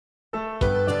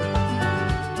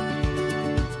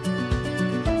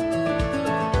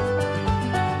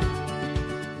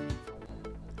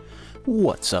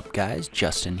What's up, guys?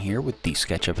 Justin here with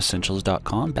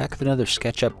TheSketchUpEssentials.com, back with another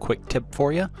SketchUp quick tip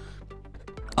for you.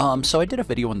 So I did a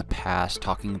video in the past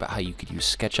talking about how you could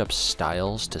use SketchUp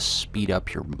styles to speed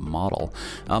up your model.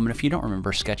 And if you don't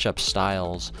remember, SketchUp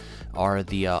styles are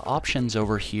the options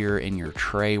over here in your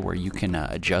tray where you can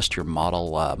adjust your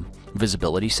model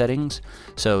visibility settings.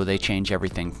 So they change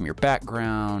everything from your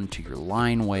background to your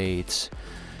line weights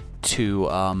to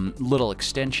little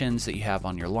extensions that you have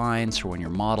on your lines for when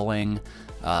you're modeling,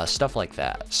 stuff like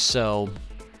that. So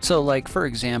like, for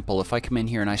example, if I come in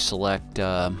here and I select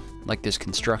like this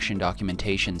construction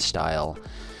documentation style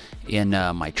in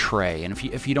my tray, and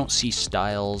if you don't see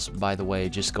styles, by the way,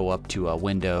 just go up to a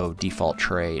window, default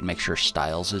tray, and make sure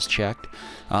styles is checked.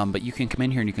 But you can come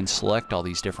in here and you can select all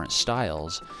these different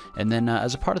styles, and then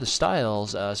as a part of the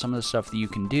styles, some of the stuff that you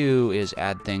can do is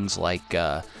add things like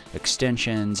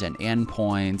extensions and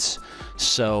endpoints.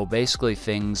 So basically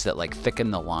things that like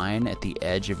thicken the line at the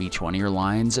edge of each one of your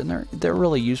lines, and they're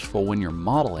really useful when you're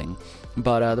modeling.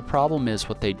 But the problem is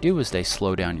what they do is they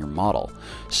slow down your model.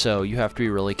 So you have to be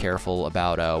really careful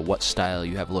about what style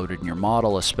you have loaded in your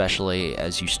model, especially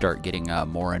as you start getting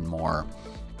more and more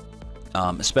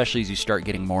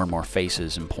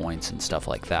faces and points and stuff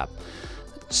like that.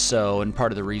 So, and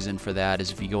part of the reason for that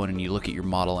is if you go in and you look at your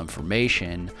model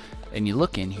information and you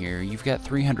look in here, you've got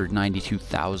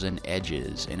 392,000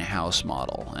 edges in a house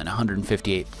model and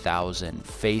 158,000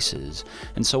 faces.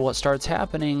 And so what starts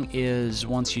happening is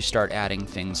once you start adding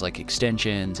things like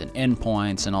extensions and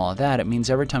endpoints and all of that, it means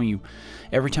every time you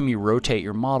rotate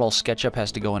your model, SketchUp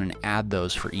has to go in and add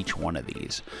those for each one of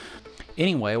these.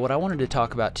 Anyway, what I wanted to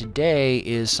talk about today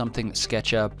is something that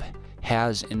SketchUp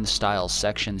has in the styles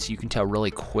section, so you can tell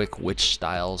really quick which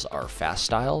styles are fast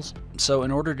styles. So in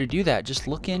order to do that, just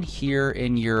look in here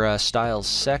in your styles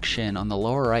section on the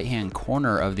lower right hand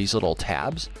corner of these little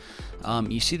tabs.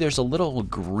 You see there's a little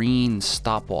green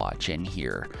stopwatch in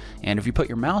here, and if you put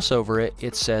your mouse over it,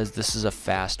 it says this is a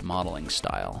fast modeling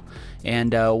style.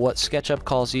 And what SketchUp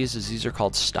calls these is these are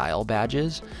called style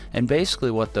badges, and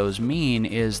basically what those mean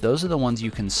is those are the ones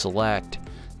you can select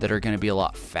that are going to be a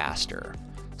lot faster.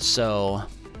 So,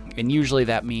 and usually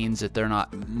that means that they're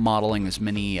not modeling as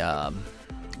many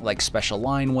like special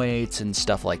line weights and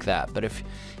stuff like that. But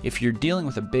if you're dealing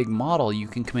with a big model, you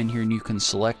can come in here and you can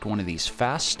select one of these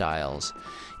fast styles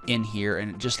in here,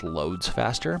 and it just loads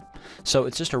faster. So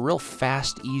it's just a real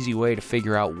fast, easy way to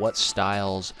figure out what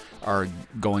styles are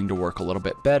going to work a little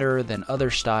bit better than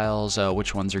other styles,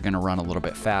 which ones are going to run a little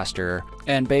bit faster.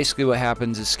 And basically what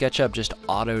happens is SketchUp just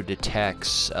auto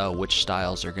detects which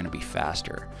styles are going to be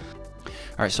faster.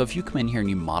 Alright, so if you come in here and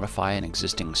you modify an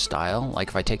existing style, like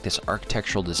if I take this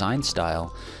architectural design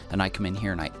style and I come in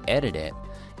here and I edit it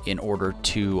in order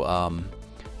to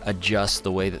adjust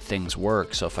the way that things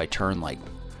work, so if I turn like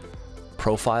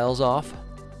profiles off,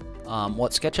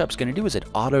 what SketchUp's going to do is it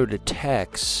auto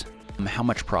detects how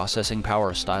much processing power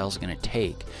a style is going to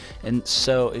take. And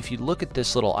so if you look at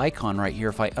this little icon right here,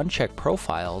 if I uncheck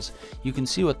profiles, you can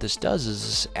see what this does is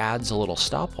this adds a little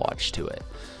stopwatch to it.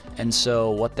 And so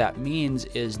what that means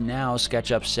is now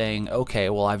SketchUp's saying, okay,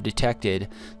 well, I've detected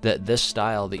that this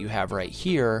style that you have right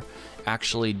here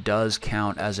actually does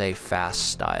count as a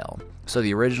fast style. So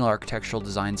the original architectural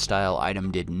design style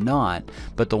item did not,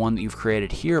 but the one that you've created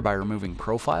here by removing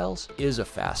profiles is a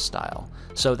fast style.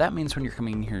 So that means when you're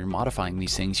coming in here and modifying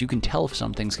these things, you can tell if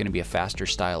something's going to be a faster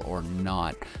style or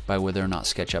not by whether or not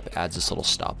SketchUp adds this little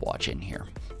stopwatch in here.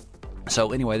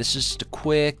 So anyway, this is just a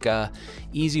quick,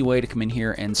 easy way to come in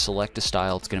here and select a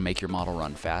style that's going to make your model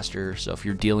run faster. So if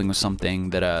you're dealing with something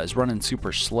that is running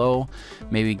super slow,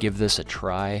 maybe give this a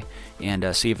try and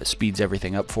see if it speeds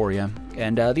everything up for you.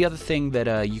 And the other thing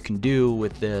that you can do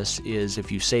with this is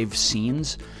if you save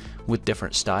scenes with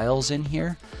different styles in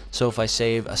here. So if I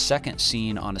save a second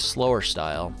scene on a slower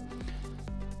style,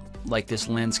 like this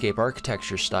landscape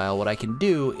architecture style, what I can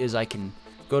do is I can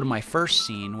go to my first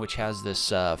scene, which has this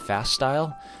fast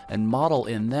style, and model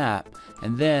in that,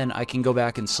 and then I can go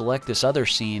back and select this other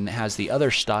scene that has the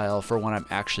other style for when I'm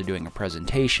actually doing a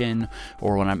presentation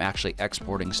or when I'm actually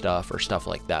exporting stuff or stuff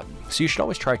like that. So you should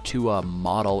always try to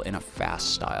model in a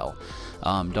fast style.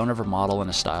 Don't ever model in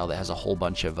a style that has a whole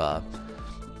bunch of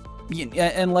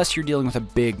unless you're dealing with a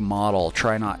big model,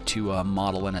 try not to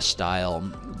model in a style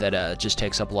that just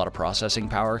takes up a lot of processing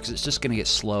power, because it's just going to get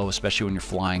slow, especially when you're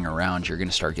flying around. You're going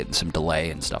to start getting some delay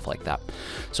and stuff like that.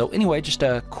 So anyway, just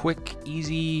a quick,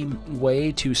 easy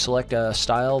way to select a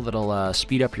style that'll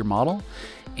speed up your model.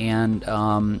 And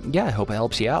yeah, I hope it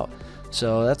helps you out.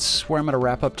 So that's where I'm going to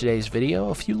wrap up today's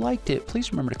video. If you liked it,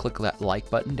 please remember to click that like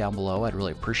button down below. I'd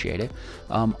really appreciate it.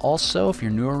 Also, if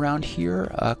you're new around here,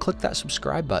 click that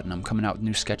subscribe button. I'm coming out with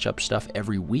new SketchUp stuff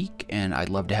every week, and I'd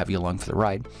love to have you along for the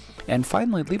ride. And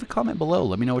finally, leave a comment below.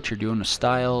 Let me know what you're doing with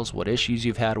styles, what issues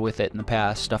you've had with it in the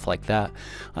past, stuff like that.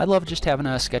 I love just having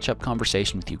a SketchUp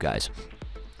conversation with you guys.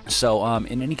 So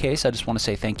in any case, I just want to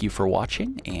say thank you for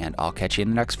watching, and I'll catch you in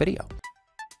the next video.